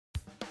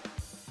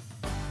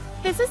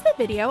This is the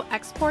video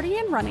exporting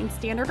and running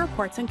standard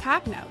reports in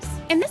Cognos.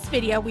 In this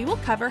video, we will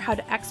cover how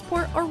to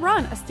export or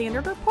run a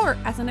standard report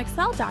as an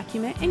Excel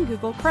document in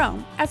Google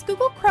Chrome, as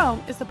Google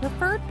Chrome is the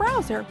preferred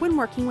browser when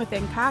working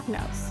within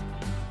Cognos.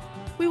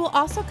 We will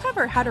also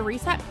cover how to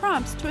reset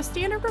prompts to a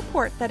standard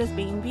report that is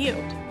being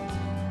viewed.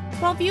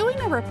 While viewing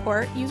a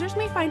report, users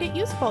may find it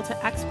useful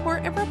to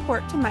export a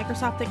report to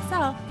Microsoft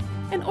Excel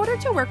in order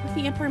to work with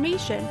the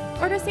information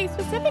or to save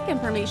specific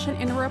information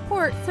in a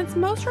report, since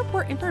most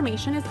report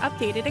information is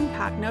updated in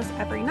Cognos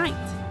every night.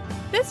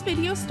 This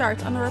video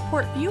starts on the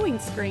report viewing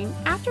screen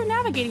after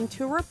navigating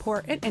to a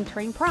report and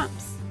entering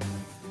prompts.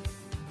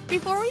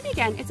 Before we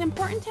begin, it's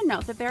important to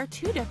note that there are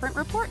two different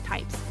report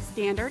types,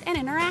 standard and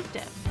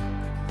interactive.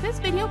 This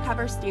video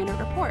covers standard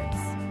reports.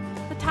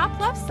 The top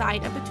left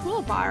side of the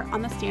toolbar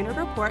on the standard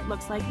report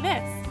looks like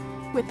this,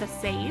 with the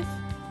Save,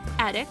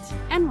 Edit,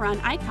 and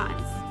Run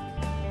icons.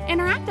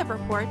 Interactive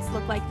reports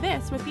look like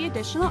this with the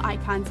additional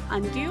icons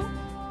Undo,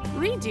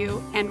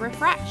 Redo, and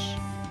Refresh.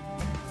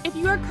 If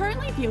you are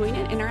currently viewing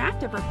an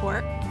interactive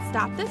report,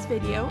 stop this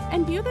video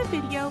and view the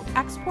video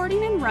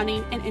exporting and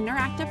running an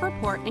interactive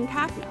report in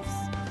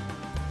Cognos.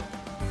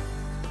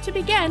 To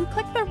begin,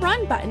 click the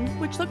Run button,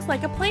 which looks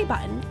like a play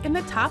button, in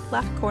the top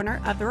left corner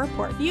of the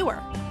report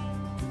viewer.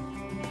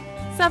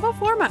 Several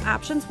format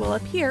options will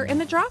appear in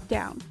the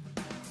drop-down.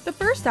 The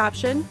first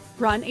option,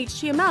 Run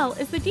HTML,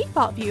 is the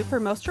default view for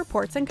most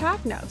reports in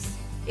Cognos.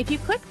 If you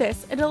click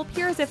this, it'll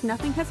appear as if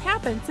nothing has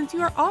happened since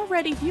you are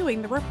already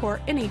viewing the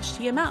report in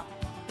HTML.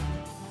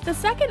 The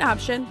second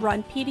option,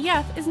 Run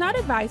PDF, is not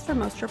advised for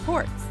most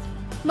reports.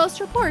 Most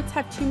reports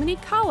have too many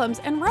columns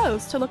and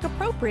rows to look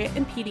appropriate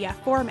in PDF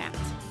format.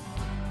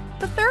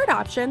 The third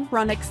option,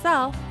 Run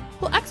Excel,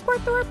 will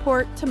export the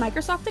report to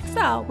Microsoft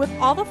Excel with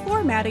all the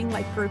formatting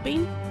like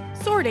grouping,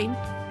 sorting,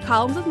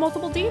 columns with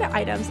multiple data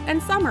items,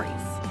 and summaries.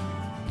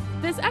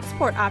 This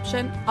export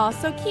option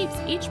also keeps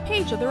each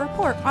page of the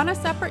report on a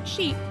separate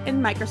sheet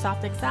in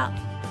Microsoft Excel.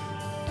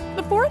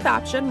 The fourth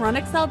option, Run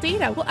Excel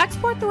Data, will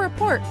export the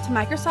report to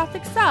Microsoft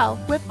Excel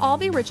with all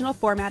the original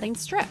formatting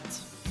stripped.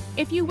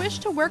 If you wish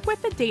to work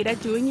with the data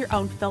doing your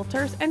own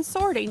filters and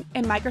sorting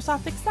in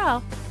Microsoft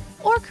Excel,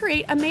 or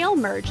create a mail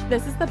merge,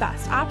 this is the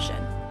best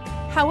option.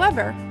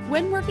 However,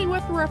 when working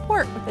with a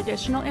report with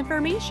additional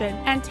information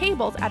and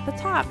tables at the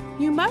top,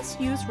 you must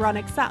use Run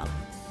Excel.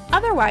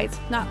 Otherwise,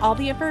 not all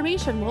the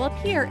information will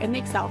appear in the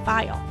Excel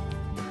file.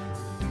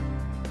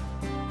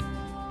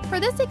 For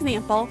this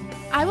example,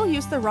 I will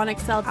use the Run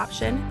Excel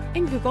option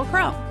in Google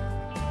Chrome.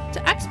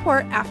 To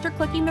export after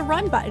clicking the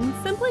Run button,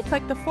 simply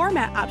click the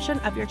Format option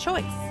of your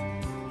choice.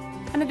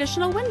 An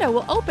additional window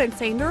will open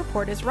saying the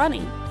report is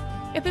running.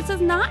 If this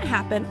does not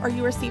happen or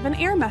you receive an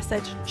error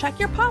message, check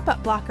your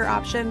pop-up blocker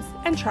options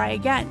and try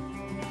again.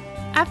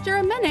 After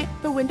a minute,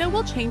 the window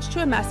will change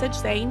to a message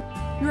saying,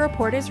 "Your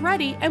report is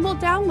ready and will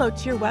download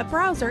to your web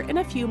browser in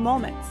a few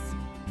moments."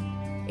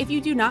 If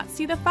you do not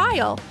see the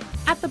file,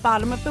 at the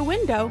bottom of the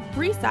window,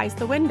 resize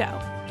the window.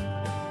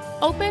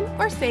 Open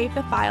or save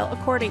the file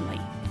accordingly.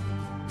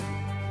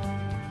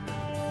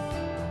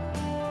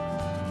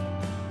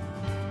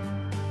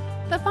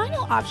 The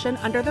final option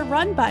under the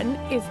Run button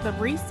is the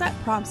Reset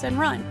Prompts and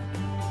Run.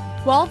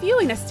 While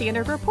viewing a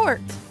standard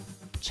report,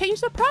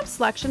 change the prompt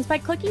selections by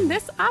clicking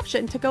this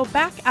option to go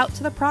back out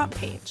to the prompt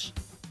page.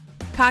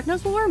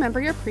 Cognos will remember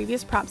your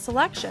previous prompt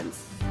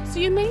selections, so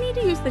you may need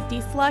to use the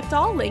Deselect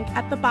All link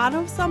at the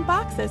bottom of some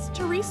boxes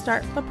to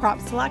restart the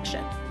prompt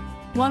selection.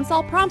 Once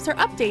all prompts are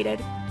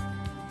updated,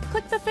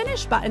 click the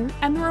Finish button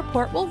and the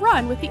report will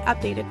run with the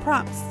updated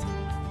prompts.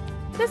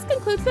 This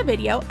concludes the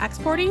video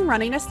exporting and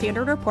running a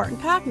standard report in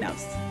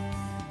Cognos.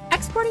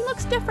 Exporting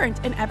looks different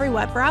in every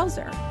web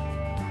browser.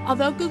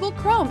 Although Google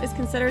Chrome is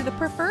considered the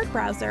preferred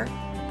browser,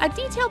 a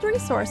detailed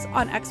resource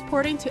on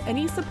exporting to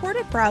any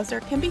supported browser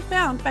can be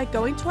found by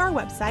going to our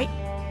website,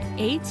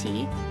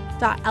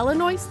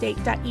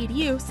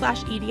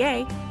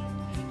 at.illinoisstate.edu/EDA.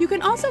 You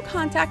can also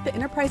contact the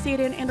Enterprise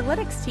Data and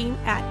Analytics team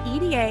at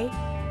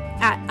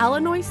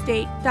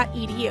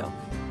EDA@illinoisstate.edu.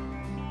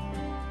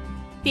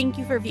 Thank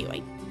you for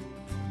viewing.